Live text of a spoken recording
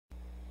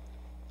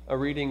A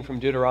reading from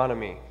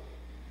Deuteronomy.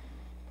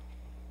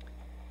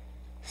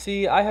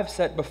 See, I have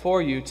set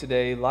before you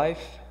today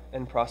life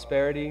and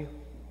prosperity,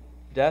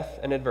 death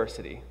and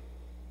adversity.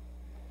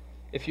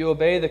 If you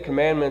obey the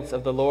commandments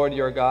of the Lord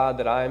your God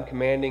that I am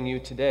commanding you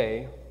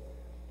today,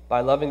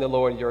 by loving the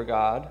Lord your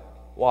God,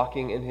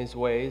 walking in his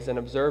ways, and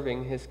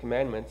observing his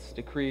commandments,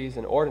 decrees,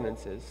 and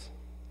ordinances,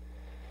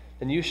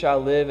 then you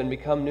shall live and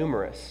become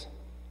numerous,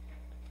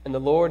 and the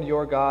Lord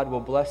your God will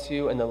bless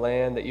you in the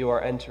land that you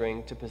are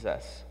entering to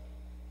possess.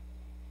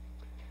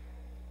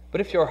 But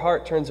if your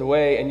heart turns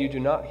away and you do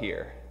not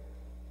hear,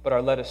 but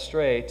are led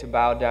astray to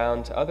bow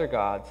down to other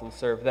gods and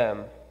serve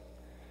them,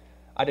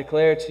 I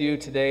declare to you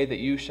today that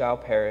you shall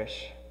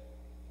perish.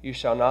 You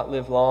shall not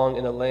live long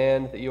in the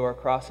land that you are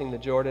crossing the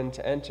Jordan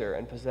to enter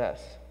and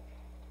possess.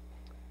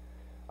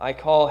 I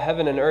call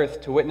heaven and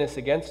earth to witness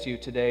against you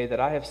today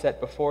that I have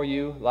set before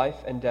you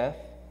life and death,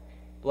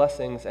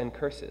 blessings and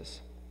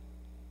curses.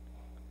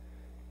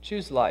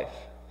 Choose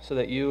life so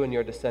that you and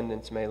your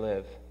descendants may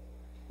live,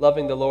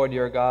 loving the Lord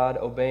your God,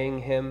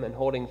 obeying him and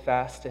holding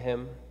fast to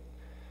him.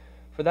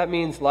 For that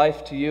means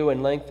life to you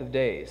and length of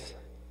days,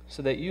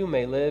 so that you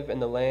may live in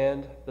the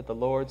land that the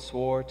Lord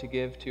swore to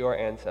give to your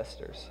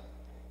ancestors,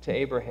 to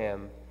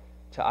Abraham,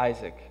 to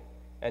Isaac,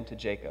 and to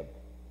Jacob.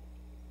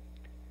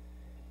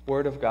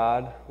 Word of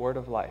God, word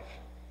of life.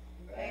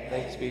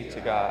 Thanks be to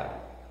God.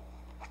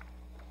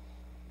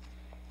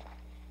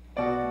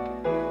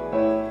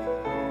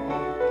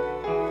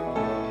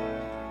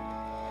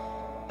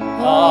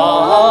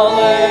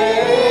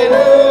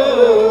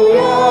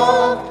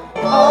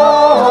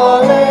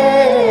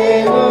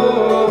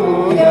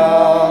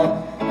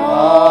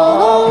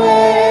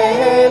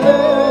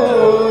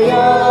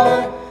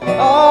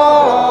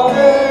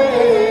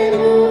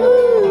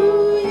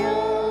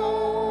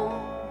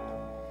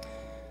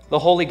 The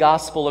Holy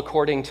Gospel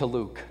according to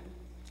Luke.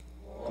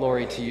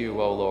 Glory to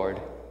you, O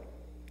Lord.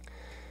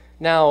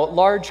 Now,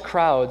 large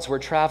crowds were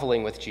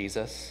traveling with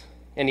Jesus,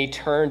 and he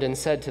turned and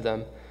said to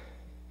them,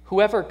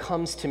 "Whoever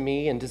comes to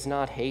me and does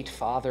not hate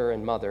father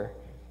and mother,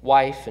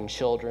 wife and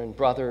children,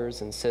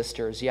 brothers and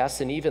sisters,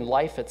 yes, and even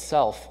life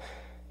itself,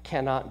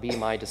 cannot be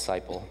my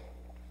disciple.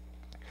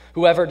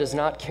 Whoever does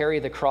not carry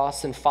the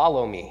cross and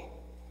follow me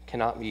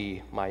cannot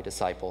be my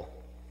disciple.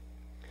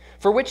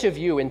 For which of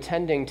you,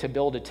 intending to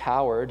build a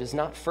tower, does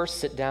not first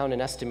sit down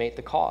and estimate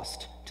the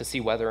cost to see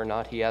whether or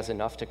not he has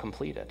enough to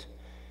complete it?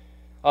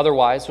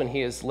 Otherwise, when he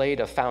has laid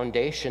a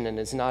foundation and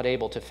is not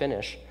able to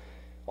finish,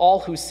 all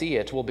who see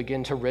it will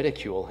begin to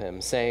ridicule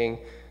him, saying,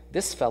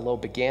 'This fellow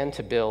began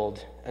to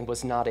build and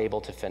was not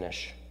able to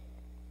finish.'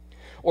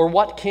 Or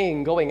what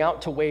king, going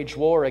out to wage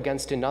war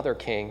against another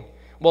king,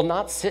 will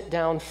not sit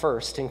down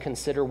first and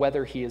consider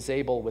whether he is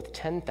able with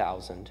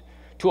 10,000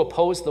 to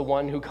oppose the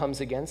one who comes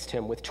against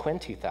him with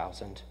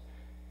 20,000?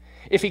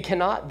 If he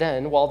cannot,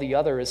 then, while the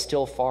other is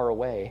still far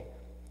away,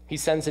 he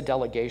sends a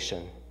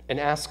delegation and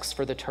asks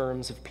for the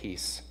terms of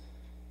peace.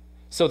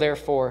 So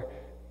therefore,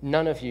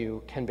 none of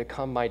you can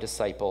become my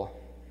disciple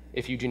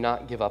if you do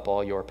not give up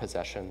all your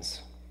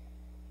possessions."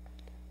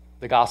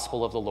 The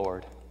Gospel of the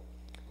Lord.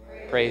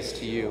 Praise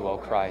to you, O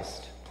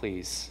Christ.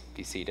 Please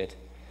be seated.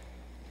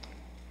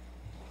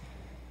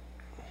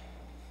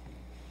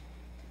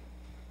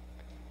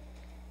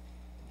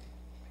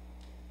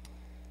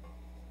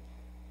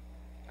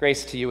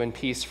 Grace to you and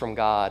peace from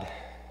God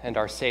and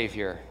our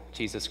Savior,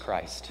 Jesus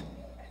Christ.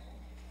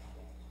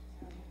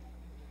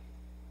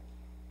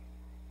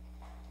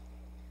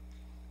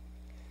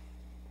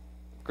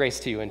 Grace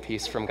to you and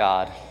peace from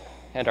God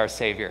and our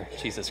Savior,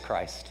 Jesus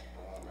Christ.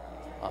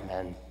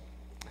 Amen.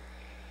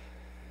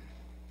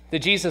 The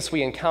Jesus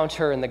we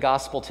encounter in the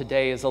gospel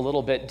today is a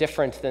little bit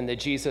different than the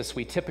Jesus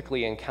we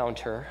typically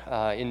encounter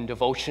in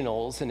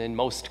devotionals and in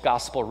most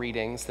gospel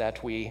readings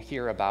that we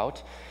hear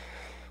about.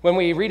 When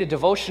we read a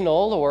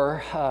devotional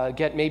or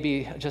get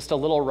maybe just a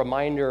little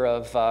reminder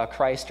of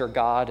Christ or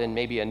God and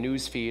maybe a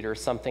news feed or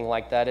something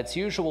like that, it's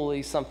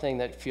usually something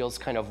that feels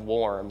kind of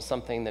warm,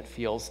 something that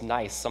feels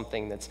nice,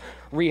 something that's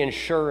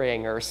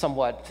reassuring or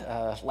somewhat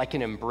like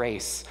an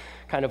embrace,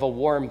 kind of a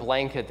warm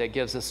blanket that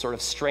gives us sort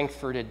of strength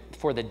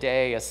for the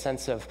day, a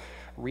sense of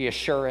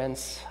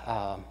reassurance,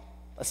 a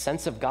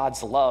sense of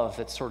God's love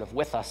that's sort of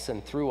with us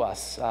and through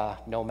us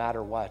no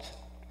matter what.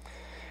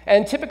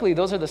 And typically,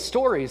 those are the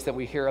stories that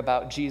we hear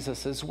about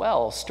Jesus as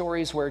well,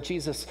 stories where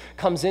Jesus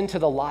comes into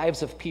the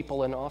lives of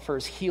people and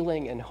offers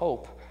healing and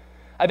hope.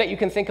 I bet you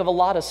can think of a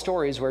lot of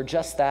stories where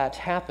just that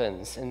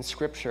happens in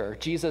Scripture.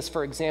 Jesus,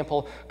 for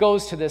example,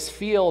 goes to this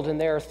field,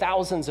 and there are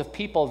thousands of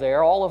people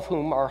there, all of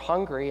whom are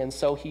hungry, and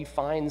so he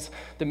finds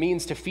the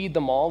means to feed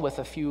them all with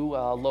a few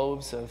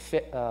loaves of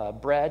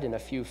bread and a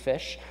few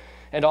fish.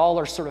 And all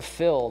are sort of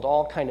filled,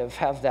 all kind of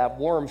have that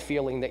warm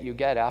feeling that you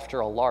get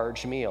after a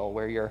large meal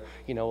where you're,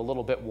 a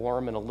little bit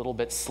warm and a little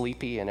bit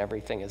sleepy and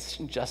everything is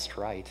just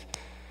right.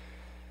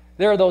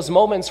 There are those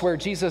moments where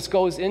Jesus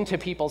goes into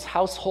people's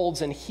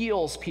households and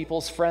heals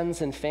people's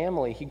friends and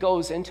family. He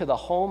goes into the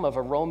home of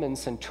a Roman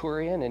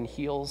centurion and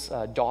heals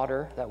a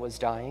daughter that was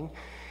dying.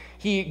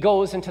 He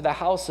goes into the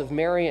house of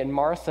Mary and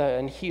Martha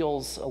and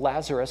heals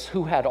Lazarus,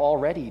 who had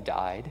already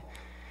died.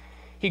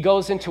 He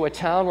goes into a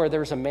town where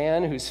there's a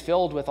man who's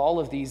filled with all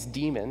of these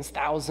demons,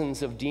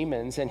 thousands of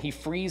demons, and he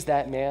frees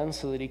that man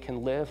so that he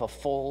can live a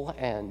full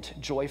and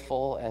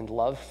joyful and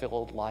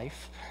love-filled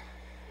life.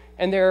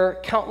 And there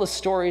are countless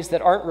stories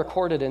that aren't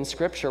recorded in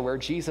Scripture where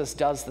Jesus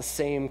does the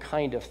same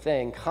kind of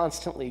thing,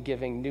 constantly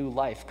giving new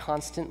life,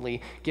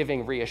 constantly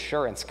giving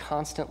reassurance,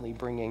 constantly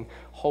bringing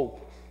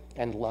hope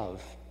and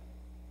love.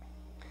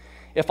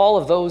 If all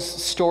of those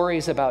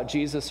stories about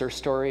Jesus are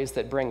stories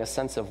that bring a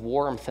sense of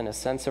warmth and a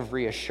sense of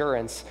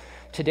reassurance,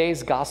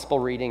 today's gospel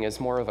reading is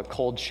more of a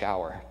cold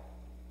shower.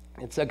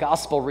 It's a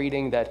gospel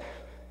reading that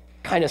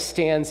kind of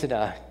stands in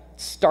a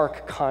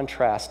stark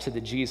contrast to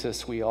the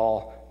Jesus we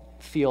all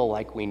feel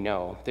like we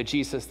know, the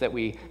Jesus that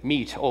we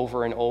meet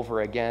over and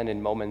over again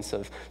in moments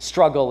of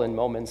struggle, in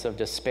moments of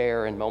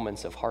despair, in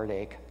moments of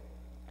heartache.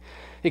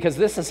 Because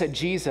this is a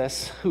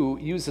Jesus who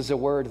uses a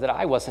word that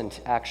I wasn't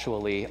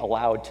actually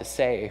allowed to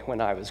say when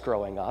I was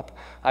growing up.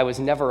 I was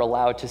never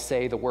allowed to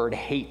say the word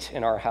hate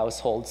in our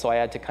household, so I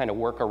had to kind of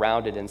work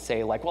around it and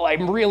say, like, well, I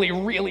really,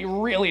 really,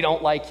 really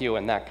don't like you,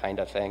 and that kind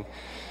of thing.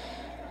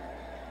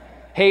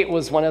 Hate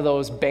was one of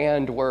those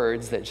banned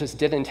words that just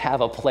didn't have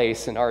a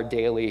place in our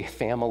daily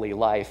family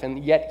life.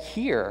 And yet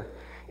here,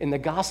 in the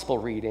gospel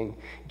reading,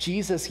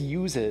 Jesus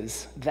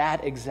uses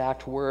that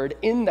exact word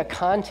in the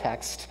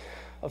context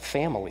of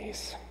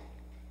families.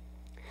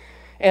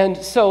 And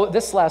so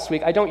this last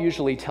week, I don't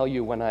usually tell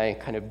you when I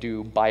kind of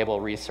do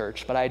Bible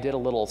research, but I did a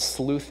little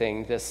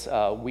sleuthing this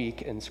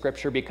week in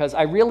Scripture because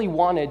I really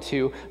wanted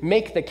to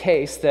make the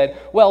case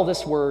that, well,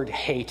 this word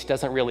hate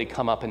doesn't really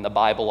come up in the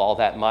Bible all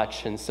that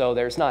much, and so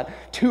there's not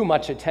too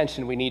much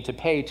attention we need to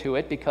pay to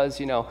it because,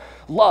 you know,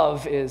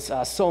 love is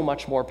so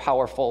much more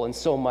powerful and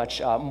so much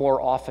more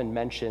often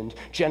mentioned.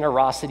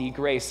 Generosity,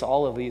 grace,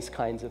 all of these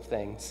kinds of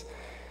things.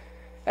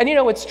 And you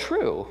know, it's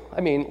true. I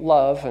mean,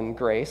 love and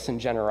grace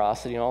and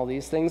generosity and all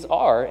these things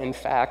are, in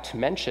fact,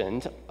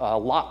 mentioned a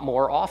lot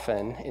more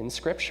often in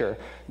Scripture.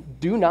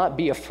 Do not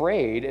be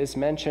afraid is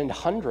mentioned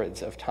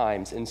hundreds of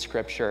times in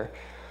Scripture.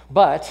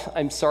 But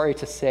I'm sorry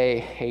to say,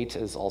 hate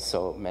is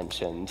also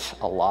mentioned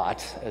a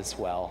lot as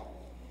well.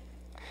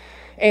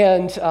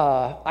 And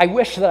I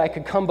wish that I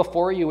could come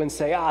before you and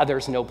say,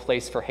 there's no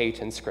place for hate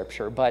in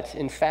Scripture. But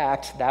in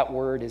fact, that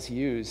word is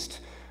used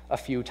a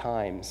few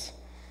times.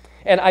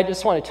 And I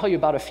just want to tell you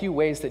about a few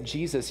ways that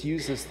Jesus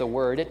uses the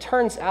word. It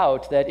turns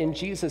out that in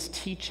Jesus'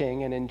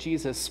 teaching and in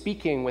Jesus'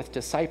 speaking with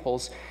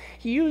disciples,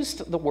 he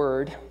used the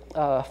word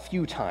a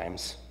few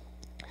times.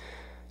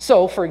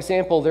 So, for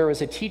example, there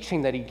was a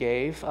teaching that he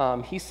gave.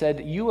 He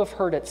said, "You have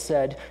heard it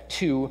said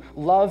to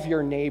love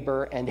your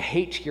neighbor and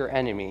hate your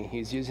enemy."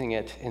 He's using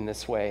it in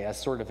this way as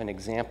sort of an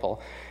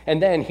example.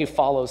 And then he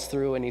follows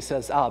through and he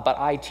says, "But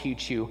I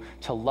teach you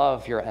to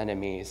love your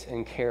enemies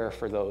and care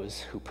for those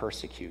who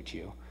persecute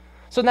you."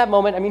 So in that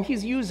moment, I mean,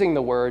 he's using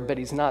the word, but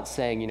he's not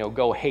saying,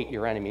 go hate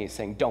your enemy. He's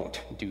saying,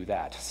 don't do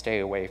that. Stay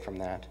away from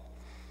that.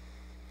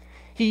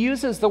 He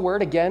uses the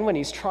word again when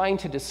he's trying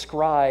to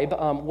describe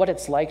what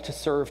it's like to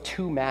serve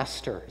two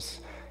masters.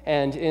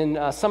 And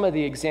in some of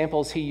the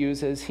examples he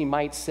uses, he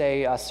might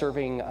say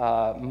serving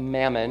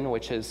mammon,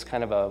 which is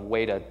kind of a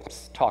way to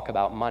talk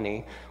about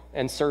money,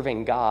 and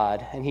serving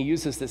God. And he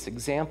uses this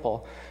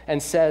example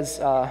and says,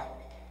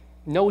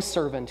 no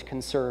servant can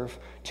serve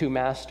two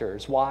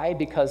masters. Why?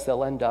 Because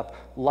they'll end up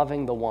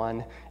loving the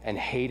one and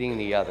hating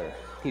the other.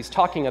 He's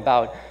talking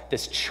about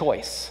this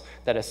choice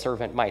that a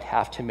servant might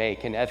have to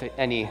make in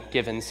any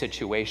given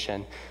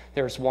situation.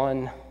 There's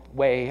one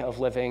way of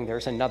living,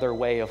 there's another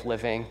way of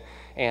living,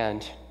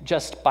 and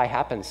just by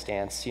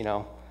happenstance,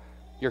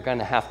 you're going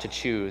to have to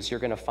choose. You're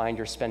going to find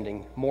you're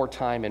spending more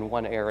time in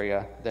one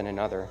area than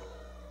another.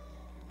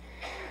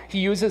 He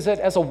uses it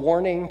as a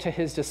warning to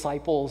his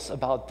disciples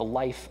about the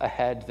life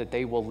ahead that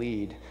they will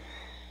lead.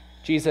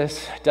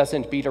 Jesus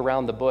doesn't beat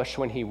around the bush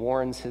when he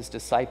warns his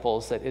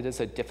disciples that it is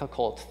a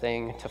difficult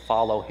thing to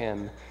follow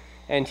him.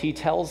 And he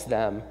tells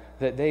them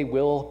that they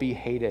will be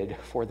hated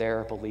for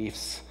their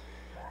beliefs.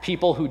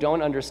 People who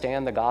don't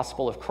understand the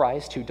gospel of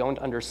Christ, who don't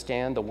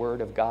understand the word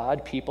of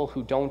God, people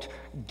who don't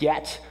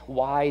get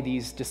why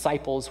these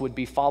disciples would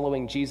be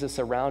following Jesus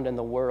around in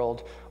the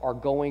world are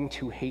going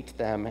to hate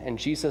them. And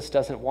Jesus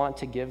doesn't want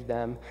to give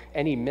them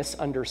any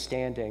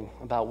misunderstanding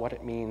about what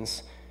it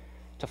means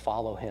to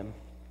follow him.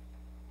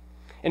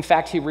 In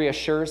fact, he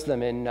reassures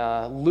them in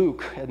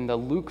Luke, in the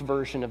Luke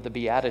version of the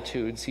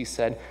Beatitudes. He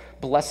said,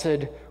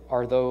 blessed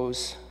are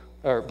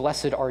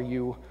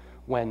you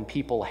when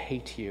people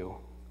hate you.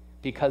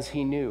 Because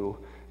he knew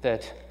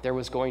that there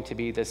was going to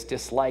be this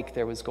dislike,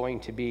 there was going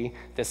to be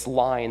this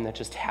line that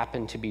just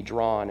happened to be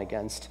drawn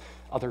against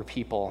other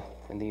people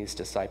and these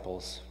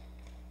disciples.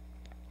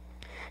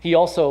 He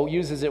also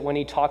uses it when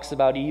he talks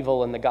about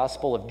evil in the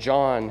Gospel of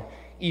John.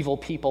 Evil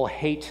people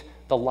hate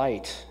the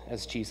light,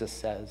 as Jesus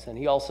says. And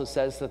he also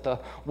says that the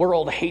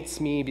world hates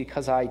me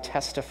because I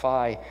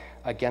testify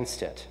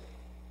against it.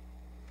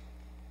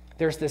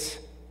 There's this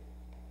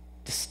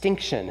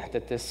distinction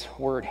that this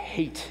word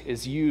hate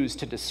is used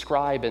to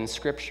describe in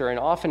Scripture, and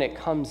often it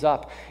comes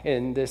up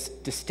in this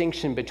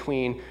distinction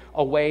between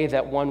a way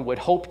that one would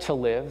hope to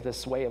live,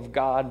 this way of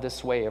God,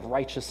 this way of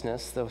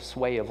righteousness, this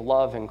way of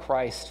love in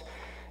Christ,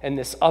 and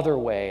this other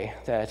way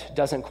that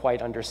doesn't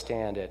quite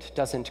understand it,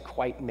 doesn't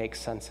quite make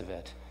sense of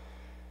it.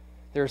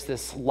 There's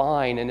this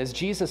line, and as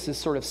Jesus is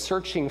sort of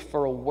searching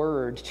for a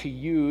word to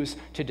use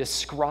to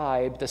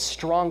describe the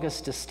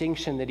strongest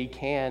distinction that he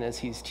can as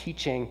he's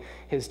teaching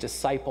his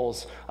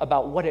disciples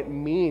about what it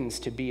means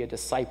to be a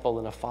disciple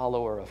and a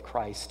follower of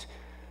Christ,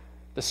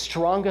 the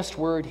strongest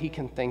word he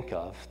can think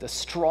of, the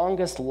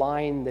strongest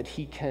line that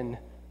he can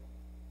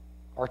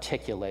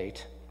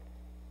articulate,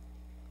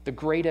 the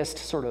greatest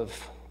sort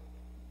of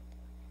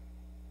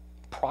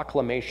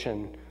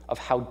proclamation of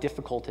how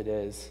difficult it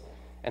is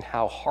and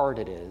how hard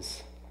it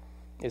is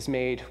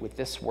made with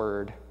this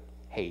word,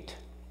 hate.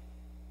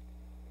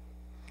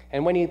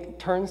 And when he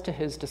turns to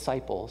his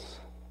disciples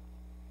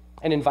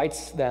and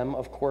invites them,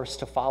 of course,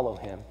 to follow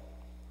him,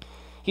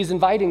 he's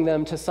inviting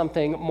them to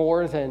something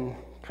more than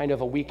kind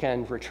of a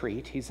weekend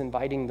retreat. He's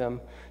inviting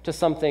them to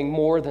something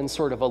more than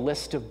sort of a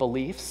list of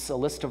beliefs, a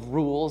list of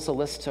rules, a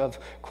list of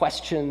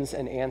questions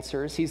and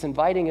answers. He's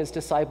inviting his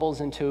disciples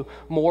into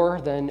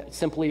more than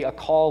simply a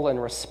call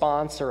and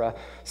response or a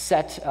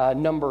set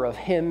number of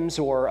hymns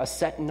or a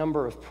set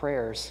number of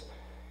prayers.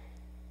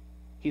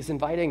 He's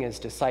inviting his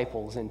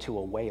disciples into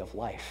a way of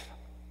life.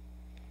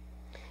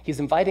 He's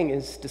inviting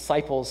his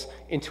disciples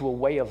into a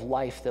way of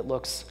life that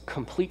looks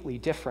completely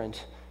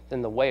different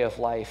than the way of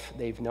life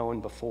they've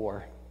known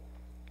before.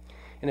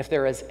 And if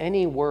there is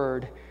any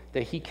word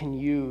that he can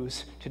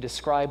use to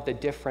describe the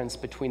difference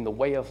between the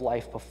way of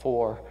life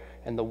before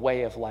and the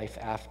way of life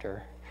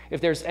after,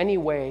 if there's any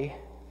way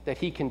that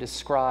he can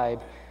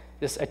describe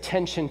this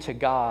attention to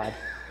God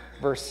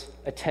versus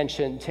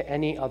attention to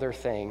any other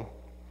thing,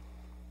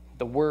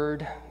 the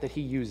word that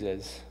he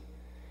uses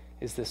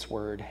is this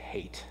word,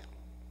 hate.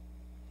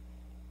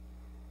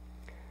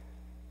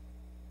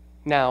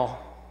 Now,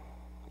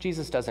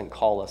 Jesus doesn't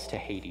call us to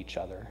hate each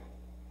other.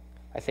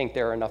 I think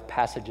there are enough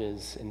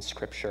passages in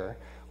Scripture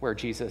where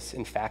Jesus,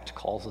 in fact,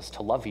 calls us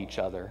to love each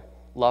other,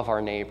 love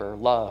our neighbor,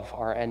 love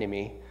our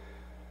enemy,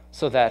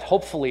 so that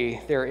hopefully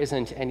there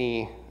isn't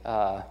any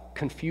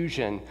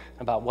confusion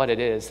about what it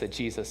is that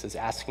Jesus is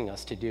asking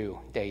us to do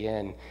day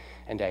in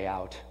and day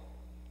out.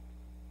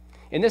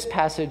 In this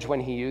passage, when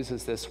he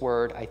uses this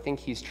word, I think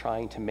he's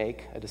trying to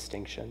make a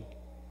distinction.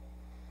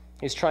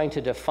 He's trying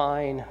to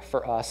define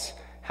for us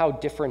how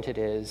different it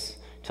is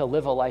to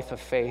live a life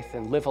of faith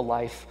and live a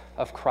life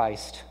of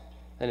Christ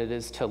than it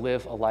is to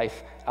live a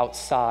life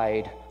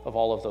outside of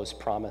all of those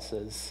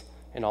promises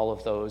and all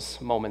of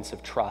those moments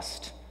of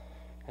trust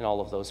and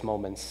all of those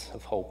moments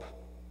of hope.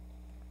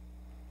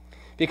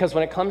 Because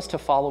when it comes to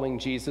following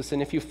Jesus,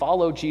 and if you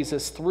follow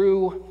Jesus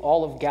through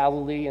all of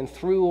Galilee and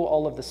through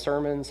all of the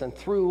sermons and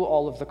through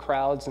all of the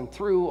crowds and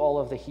through all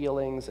of the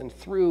healings and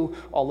through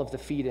all of the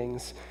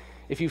feedings,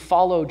 if you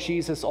follow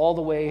Jesus all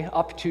the way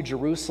up to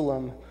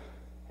Jerusalem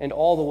and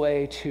all the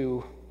way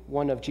to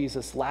one of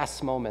Jesus'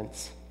 last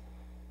moments,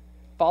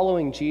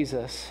 following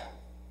Jesus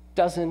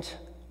doesn't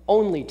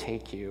only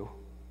take you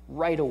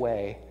right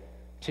away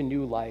to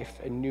new life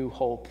and new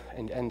hope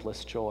and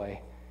endless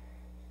joy.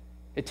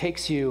 It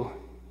takes you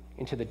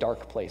into the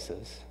dark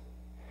places.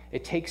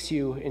 It takes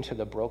you into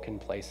the broken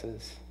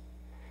places.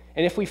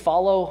 And if we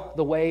follow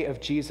the way of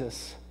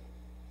Jesus,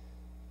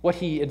 what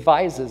he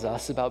advises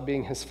us about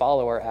being his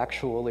follower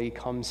actually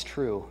comes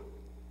true.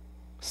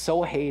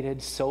 So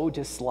hated, so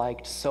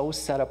disliked, so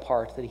set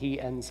apart that he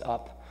ends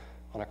up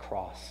on a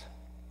cross.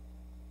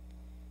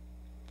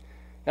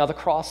 Now, the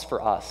cross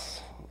for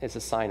us is a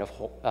sign of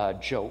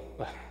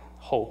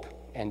hope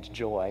and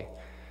joy.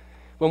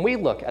 When we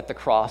look at the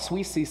cross,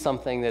 we see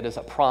something that is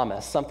a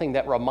promise, something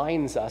that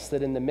reminds us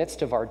that in the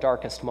midst of our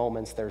darkest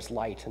moments, there's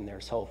light and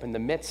there's hope. In the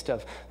midst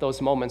of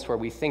those moments where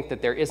we think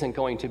that there isn't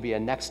going to be a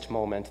next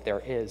moment,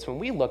 there is. When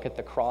we look at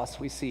the cross,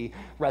 we see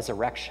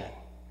resurrection.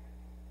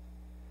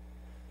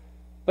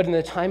 But in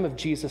the time of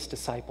Jesus'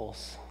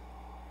 disciples,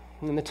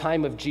 in the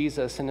time of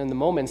Jesus and in the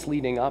moments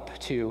leading up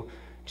to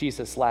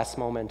Jesus' last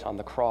moment on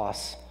the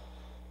cross,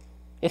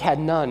 it had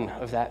none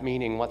of that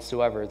meaning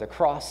whatsoever. The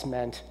cross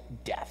meant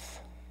death.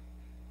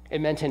 It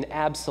meant an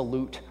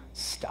absolute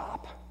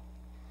stop.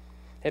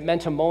 It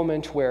meant a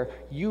moment where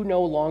you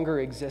no longer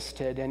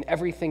existed and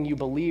everything you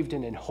believed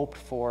in and hoped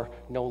for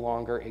no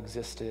longer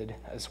existed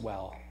as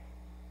well.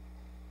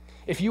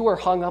 If you were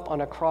hung up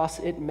on a cross,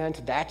 it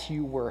meant that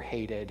you were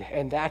hated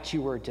and that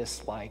you were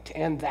disliked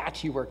and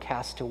that you were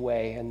cast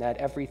away and that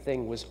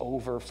everything was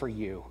over for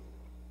you.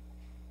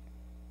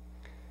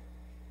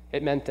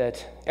 It meant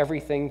that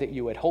everything that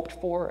you had hoped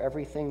for,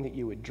 everything that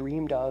you had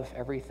dreamed of,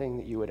 everything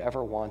that you had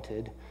ever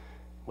wanted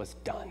was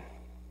done.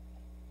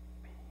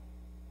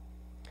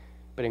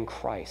 But in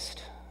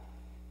Christ,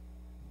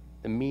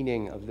 the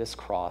meaning of this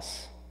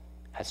cross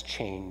has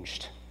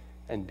changed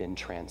and been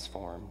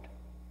transformed.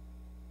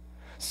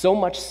 So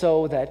much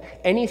so that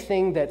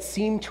anything that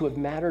seemed to have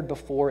mattered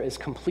before is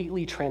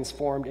completely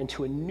transformed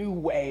into a new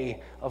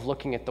way of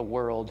looking at the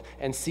world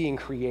and seeing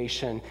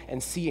creation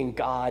and seeing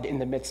God in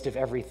the midst of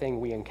everything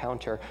we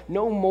encounter.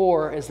 No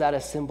more is that a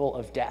symbol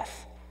of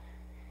death.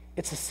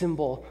 It's a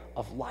symbol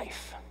of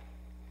life.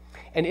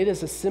 And it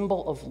is a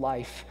symbol of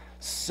life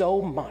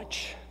so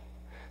much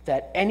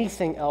that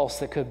anything else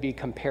that could be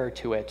compared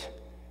to it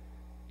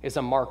is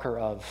a marker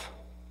of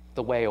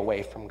the way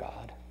away from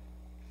God.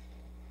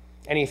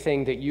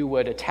 Anything that you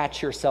would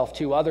attach yourself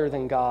to other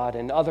than God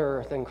and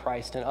other than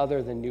Christ and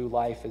other than new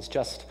life is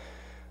just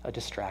a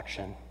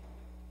distraction.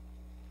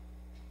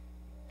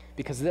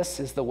 Because this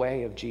is the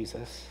way of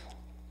Jesus.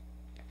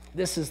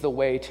 This is the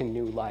way to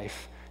new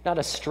life. Not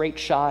a straight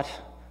shot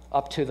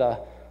up to the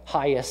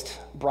highest,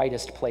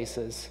 brightest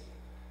places,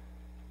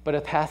 but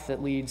a path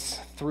that leads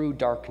through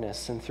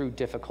darkness and through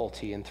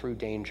difficulty and through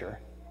danger.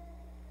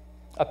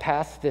 A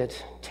path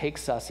that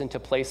takes us into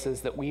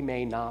places that we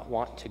may not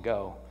want to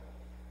go,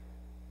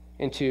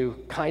 into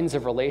kinds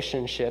of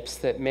relationships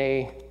that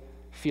may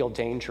feel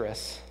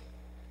dangerous,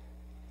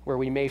 where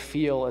we may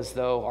feel as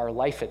though our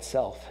life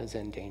itself is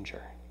in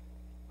danger.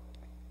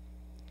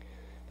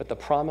 But the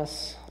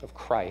promise of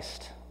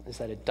Christ is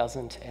that it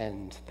doesn't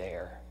end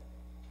there.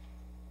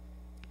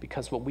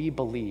 Because what we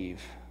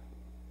believe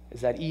is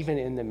that even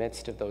in the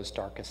midst of those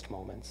darkest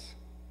moments,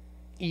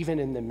 even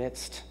in the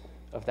midst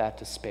of that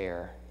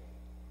despair,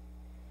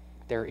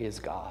 there is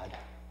God,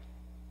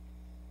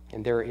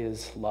 and there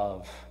is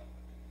love,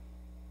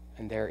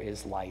 and there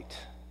is light,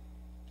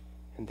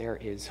 and there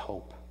is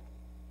hope.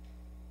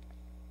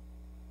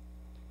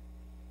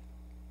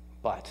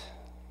 But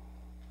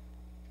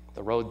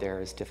the road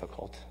there is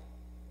difficult.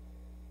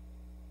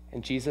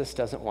 And Jesus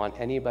doesn't want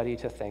anybody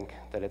to think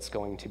that it's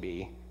going to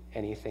be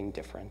anything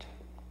different.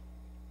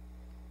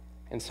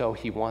 And so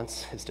he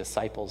wants his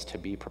disciples to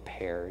be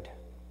prepared,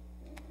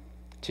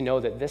 to know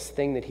that this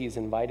thing that he's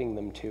inviting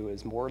them to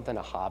is more than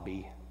a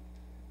hobby,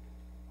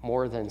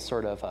 more than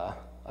sort of a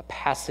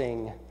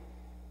passing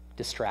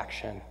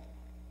distraction,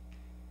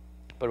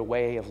 but a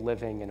way of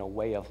living and a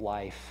way of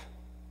life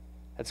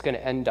that's going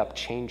to end up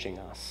changing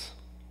us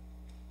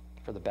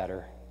for the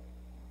better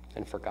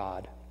and for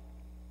God.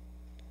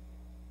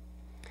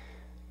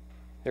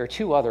 There are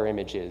two other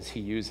images he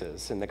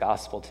uses in the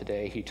gospel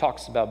today. He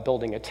talks about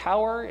building a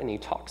tower, and he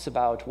talks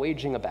about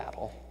waging a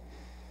battle.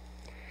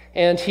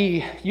 And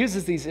he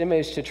uses these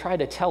images to try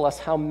to tell us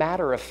how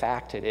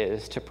matter-of-fact it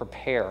is to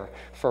prepare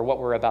for what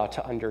we're about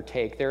to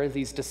undertake. There are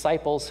these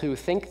disciples who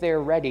think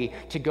they're ready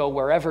to go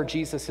wherever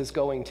Jesus is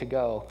going to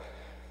go.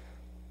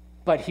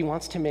 But he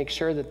wants to make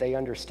sure that they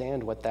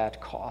understand what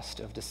that cost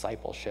of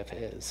discipleship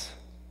is.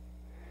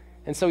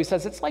 And so he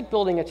says, it's like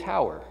building a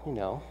tower, you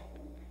know.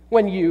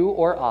 When you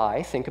or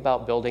I think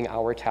about building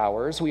our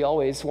towers, we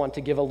always want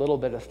to give a little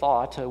bit of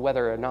thought to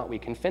whether or not we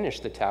can finish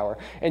the tower.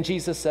 And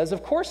Jesus says,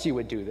 of course you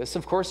would do this.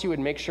 Of course you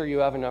would make sure you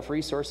have enough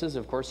resources.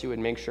 Of course you would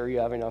make sure you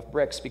have enough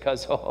bricks,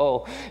 because,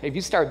 if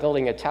you start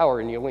building a tower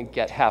and you only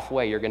get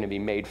halfway, you're going to be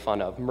made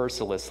fun of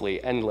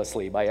mercilessly,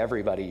 endlessly by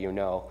everybody you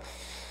know.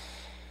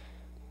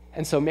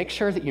 And so make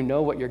sure that you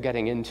know what you're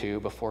getting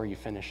into before you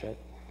finish it.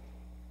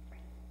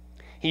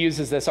 He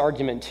uses this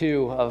argument,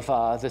 too,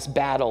 of this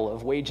battle,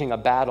 of waging a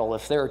battle.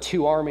 If there are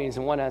two armies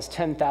and one has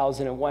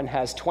 10,000 and one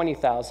has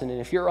 20,000, and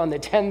if you're on the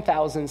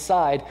 10,000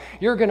 side,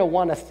 you're going to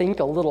want to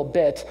think a little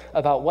bit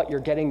about what you're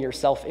getting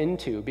yourself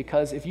into,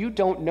 because if you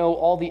don't know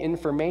all the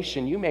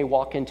information, you may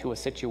walk into a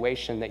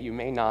situation that you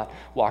may not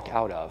walk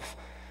out of.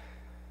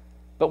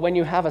 But when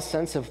you have a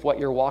sense of what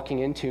you're walking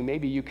into,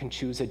 maybe you can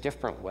choose a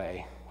different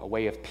way, a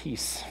way of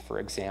peace, for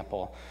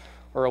example,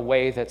 or a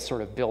way that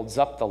sort of builds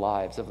up the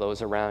lives of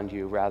those around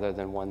you rather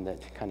than one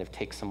that kind of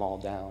takes them all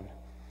down.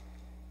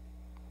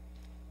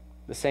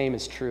 The same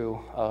is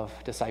true of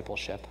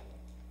discipleship.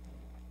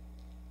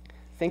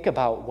 Think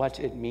about what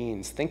it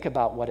means. Think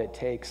about what it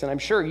takes. And I'm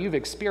sure you've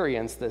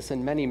experienced this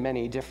in many,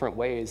 many different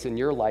ways in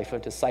your life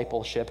of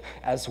discipleship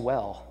as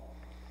well.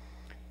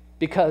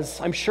 Because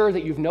I'm sure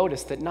that you've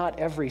noticed that not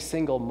every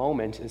single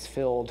moment is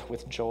filled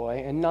with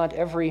joy, and not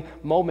every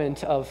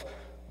moment of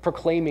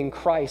proclaiming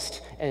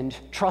Christ and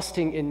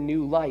trusting in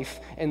new life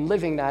and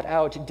living that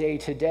out day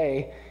to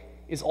day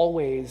is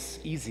always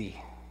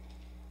easy,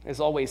 is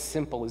always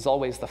simple, is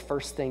always the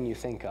first thing you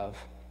think of.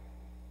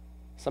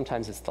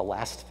 Sometimes it's the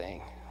last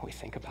thing we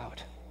think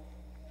about.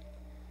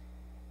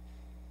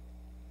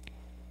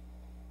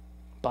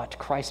 But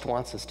Christ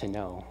wants us to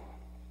know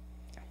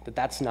that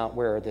that's not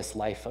where this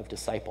life of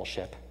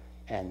discipleship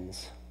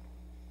ends.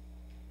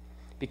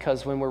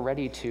 Because when we're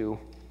ready to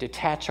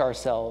detach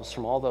ourselves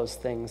from all those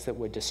things that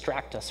would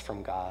distract us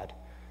from God,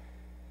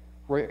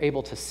 we're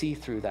able to see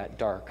through that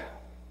dark.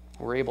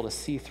 We're able to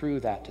see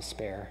through that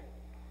despair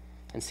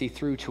and see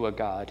through to a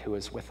God who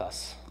is with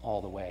us all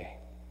the way.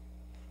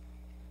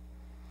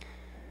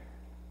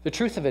 The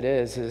truth of it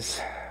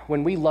is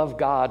when we love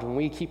God, when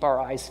we keep our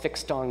eyes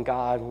fixed on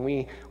God, when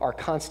we are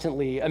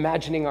constantly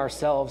imagining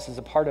ourselves as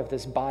a part of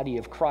this body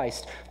of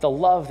Christ, the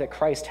love that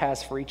Christ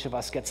has for each of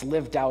us gets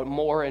lived out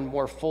more and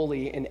more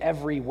fully in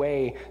every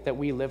way that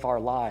we live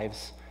our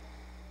lives.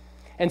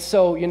 And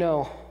so,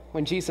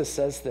 when Jesus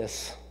says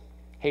this,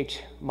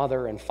 hate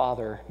mother and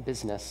father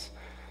business,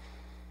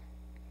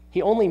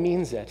 he only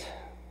means it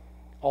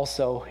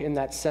also in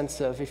that sense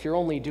of if you're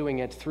only doing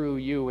it through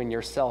you and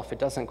yourself, it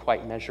doesn't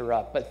quite measure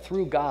up. But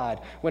through God,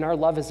 when our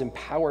love is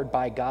empowered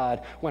by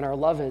God, when our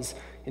love is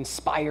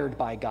inspired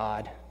by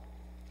God,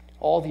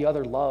 all the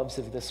other loves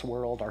of this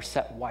world are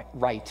set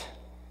right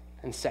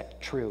and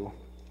set true.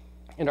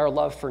 And our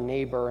love for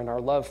neighbor and our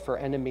love for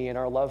enemy and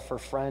our love for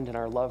friend and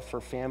our love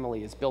for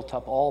family is built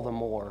up all the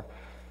more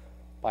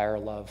by our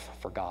love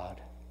for God.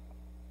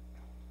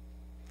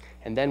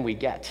 And then we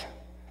get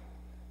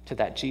to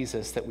that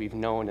Jesus that we've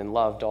known and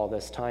loved all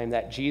this time,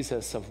 that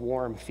Jesus of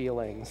warm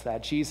feelings,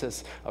 that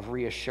Jesus of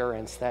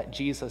reassurance, that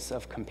Jesus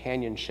of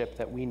companionship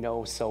that we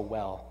know so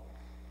well.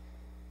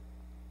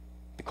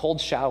 The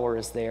cold shower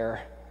is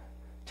there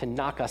to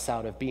knock us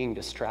out of being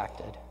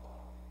distracted,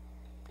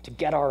 to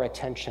get our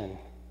attention,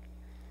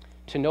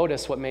 to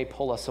notice what may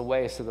pull us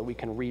away so that we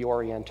can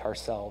reorient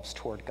ourselves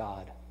toward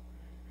God.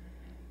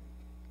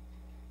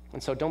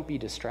 And so don't be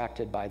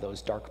distracted by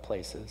those dark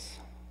places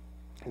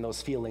and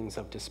those feelings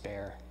of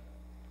despair.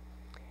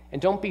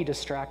 And don't be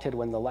distracted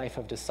when the life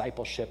of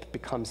discipleship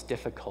becomes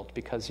difficult,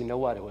 because you know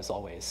what? It was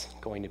always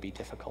going to be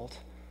difficult.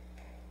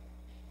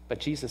 But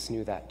Jesus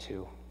knew that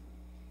too.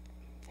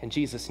 And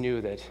Jesus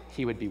knew that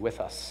he would be with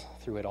us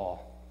through it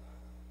all.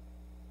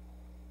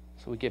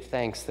 So we give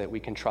thanks that we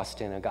can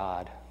trust in a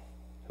God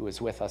who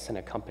is with us and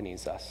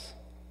accompanies us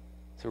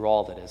through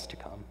all that is to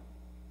come.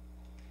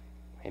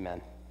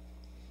 Amen.